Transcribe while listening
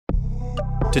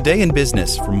Today in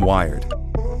Business from Wired.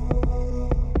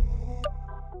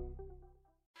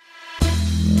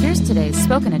 Here's today's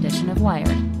spoken edition of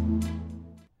Wired.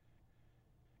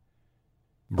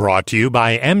 Brought to you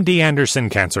by MD Anderson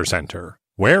Cancer Center,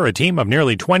 where a team of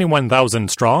nearly 21,000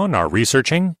 strong are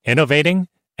researching, innovating,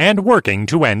 and working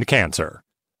to end cancer.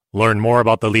 Learn more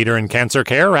about the leader in cancer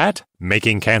care at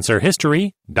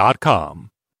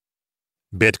makingcancerhistory.com.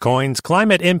 Bitcoin's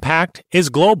climate impact is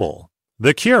global.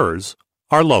 The cures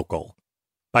are local.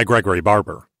 By Gregory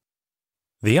Barber.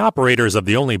 The operators of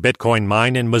the only Bitcoin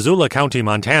mine in Missoula County,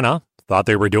 Montana, thought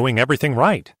they were doing everything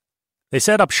right. They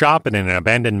set up shop in an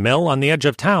abandoned mill on the edge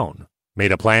of town,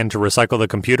 made a plan to recycle the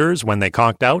computers when they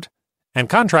conked out, and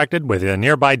contracted with a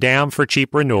nearby dam for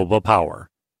cheap renewable power.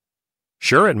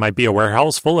 Sure, it might be a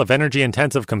warehouse full of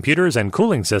energy-intensive computers and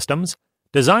cooling systems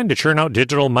designed to churn out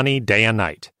digital money day and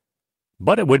night.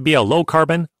 But it would be a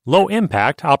low-carbon,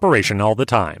 low-impact operation all the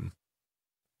time.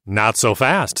 Not so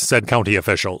fast, said county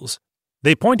officials.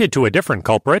 They pointed to a different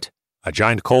culprit, a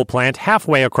giant coal plant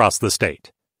halfway across the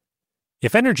state.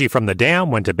 If energy from the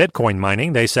dam went to Bitcoin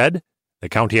mining, they said, the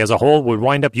county as a whole would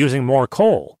wind up using more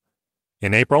coal.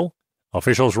 In April,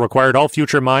 officials required all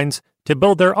future mines to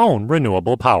build their own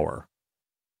renewable power.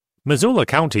 Missoula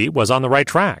County was on the right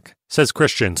track, says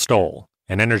Christian Stoll,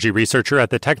 an energy researcher at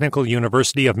the Technical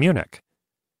University of Munich.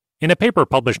 In a paper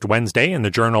published Wednesday in the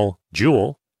journal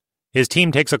Joule, his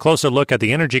team takes a closer look at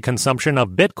the energy consumption of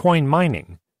Bitcoin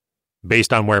mining,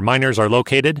 based on where miners are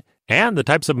located and the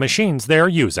types of machines they are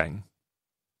using.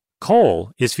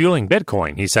 Coal is fueling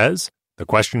Bitcoin, he says. The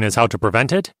question is how to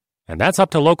prevent it, and that's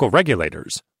up to local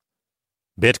regulators.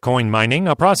 Bitcoin mining,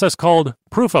 a process called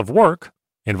proof of work,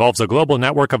 involves a global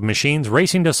network of machines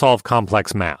racing to solve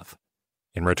complex math.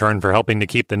 In return for helping to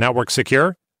keep the network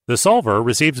secure, the solver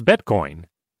receives Bitcoin.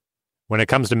 When it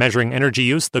comes to measuring energy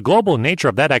use, the global nature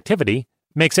of that activity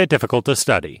makes it difficult to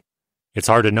study. It's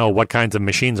hard to know what kinds of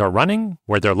machines are running,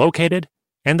 where they're located,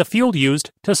 and the fuel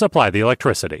used to supply the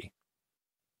electricity.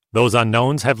 Those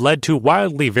unknowns have led to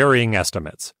wildly varying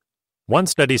estimates. One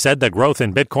study said that growth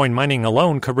in Bitcoin mining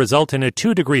alone could result in a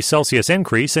 2-degree Celsius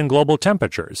increase in global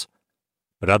temperatures.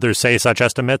 But others say such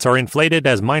estimates are inflated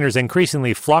as miners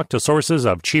increasingly flock to sources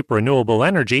of cheap renewable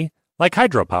energy like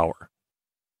hydropower.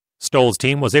 Stoll's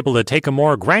team was able to take a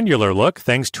more granular look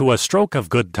thanks to a stroke of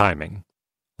good timing.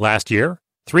 Last year,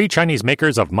 3 Chinese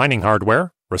makers of mining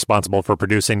hardware, responsible for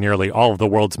producing nearly all of the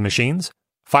world's machines,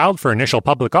 filed for initial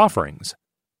public offerings.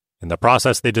 In the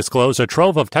process, they disclosed a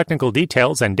trove of technical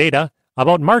details and data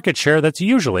about market share that's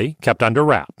usually kept under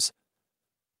wraps.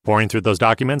 Pouring through those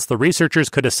documents, the researchers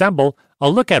could assemble a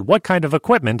look at what kind of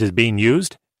equipment is being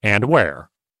used and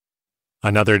where.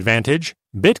 Another advantage,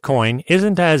 Bitcoin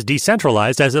isn't as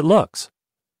decentralized as it looks.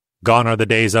 Gone are the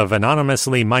days of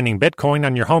anonymously mining Bitcoin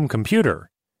on your home computer.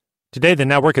 Today, the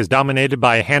network is dominated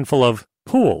by a handful of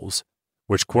pools,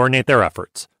 which coordinate their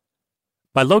efforts.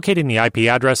 By locating the IP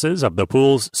addresses of the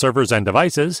pools, servers, and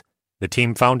devices, the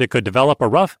team found it could develop a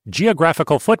rough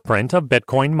geographical footprint of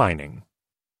Bitcoin mining.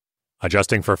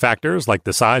 Adjusting for factors like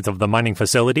the size of the mining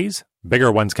facilities,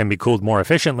 bigger ones can be cooled more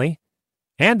efficiently,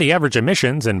 and the average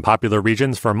emissions in popular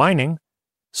regions for mining,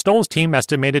 Stoll's team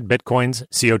estimated Bitcoin's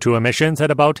CO2 emissions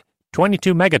at about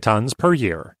 22 megatons per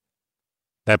year.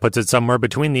 That puts it somewhere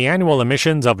between the annual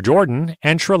emissions of Jordan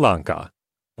and Sri Lanka.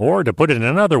 Or, to put it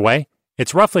another way,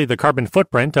 it's roughly the carbon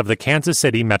footprint of the Kansas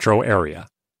City metro area.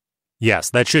 Yes,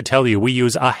 that should tell you we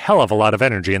use a hell of a lot of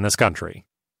energy in this country.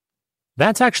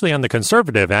 That's actually on the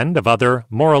conservative end of other,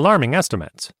 more alarming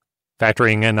estimates.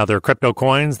 Factoring in other crypto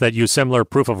coins that use similar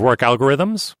proof-of-work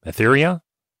algorithms, Ethereum,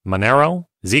 Monero,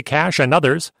 Zcash, and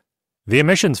others, the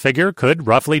emissions figure could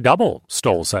roughly double,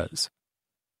 Stoll says.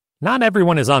 Not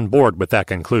everyone is on board with that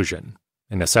conclusion.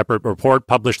 In a separate report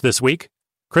published this week,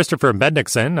 Christopher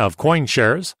Bendixson of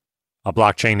CoinShares, a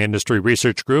blockchain industry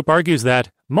research group, argues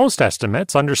that most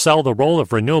estimates undersell the role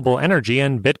of renewable energy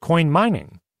in Bitcoin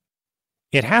mining.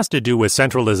 It has to do with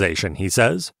centralization, he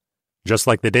says. Just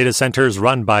like the data centers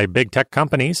run by big tech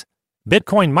companies,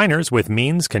 Bitcoin miners with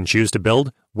means can choose to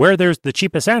build where there's the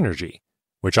cheapest energy,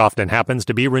 which often happens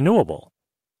to be renewable.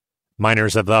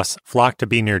 Miners have thus flocked to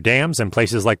be near dams in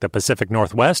places like the Pacific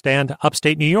Northwest and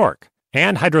upstate New York,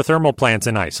 and hydrothermal plants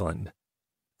in Iceland.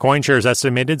 CoinShares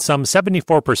estimated some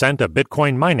 74% of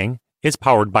Bitcoin mining is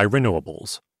powered by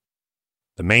renewables.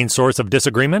 The main source of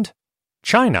disagreement?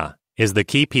 China is the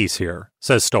key piece here,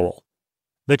 says Stoll.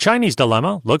 The Chinese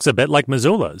dilemma looks a bit like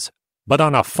Missoula's, but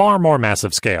on a far more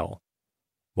massive scale.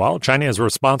 While China is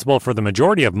responsible for the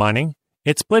majority of mining,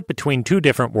 it's split between 2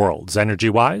 different worlds,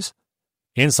 energy-wise.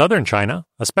 In southern China,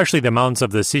 especially the mountains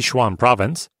of the Sichuan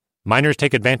province, miners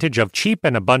take advantage of cheap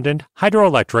and abundant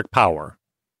hydroelectric power.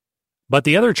 But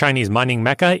the other Chinese mining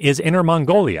mecca is Inner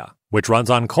Mongolia, which runs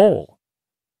on coal.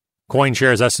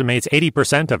 CoinShares estimates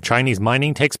 80% of Chinese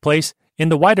mining takes place in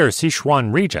the wider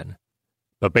Sichuan region.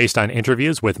 But based on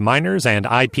interviews with miners and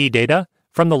IP data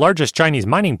from the largest Chinese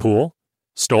mining pool,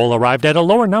 Stoll arrived at a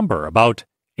lower number, about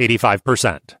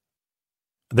 85%.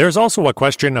 There's also a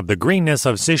question of the greenness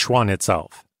of Sichuan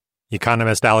itself.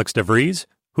 Economist Alex DeVries,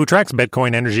 who tracks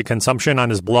Bitcoin energy consumption on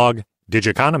his blog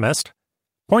Digiconomist,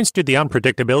 points to the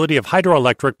unpredictability of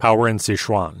hydroelectric power in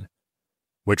Sichuan,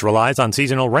 which relies on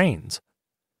seasonal rains.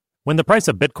 When the price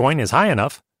of Bitcoin is high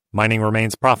enough, mining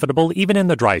remains profitable even in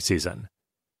the dry season.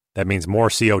 That means more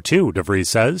CO2, DeVries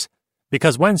says,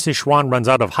 because when Sichuan runs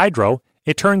out of hydro,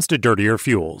 it turns to dirtier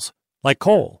fuels, like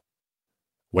coal.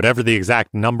 Whatever the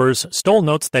exact numbers, Stoll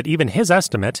notes that even his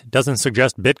estimate doesn't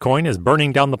suggest Bitcoin is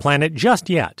burning down the planet just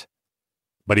yet.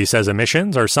 But he says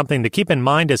emissions are something to keep in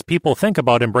mind as people think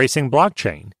about embracing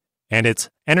blockchain and its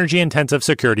energy-intensive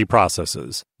security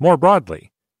processes, more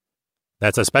broadly.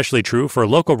 That's especially true for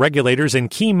local regulators in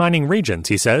key mining regions,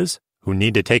 he says, who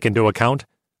need to take into account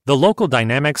the local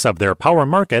dynamics of their power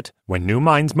market when new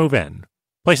mines move in,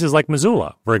 places like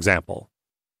Missoula, for example.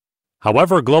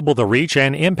 However global the reach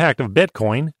and impact of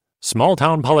Bitcoin,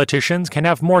 small-town politicians can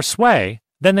have more sway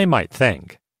than they might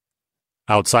think.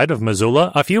 Outside of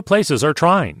Missoula, a few places are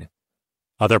trying.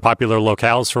 Other popular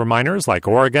locales for miners like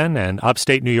Oregon and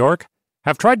upstate New York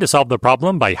have tried to solve the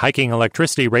problem by hiking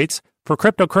electricity rates for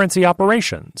cryptocurrency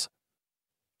operations.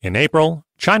 In April,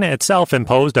 China itself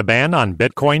imposed a ban on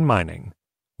Bitcoin mining.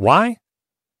 Why?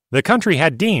 The country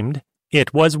had deemed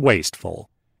it was wasteful.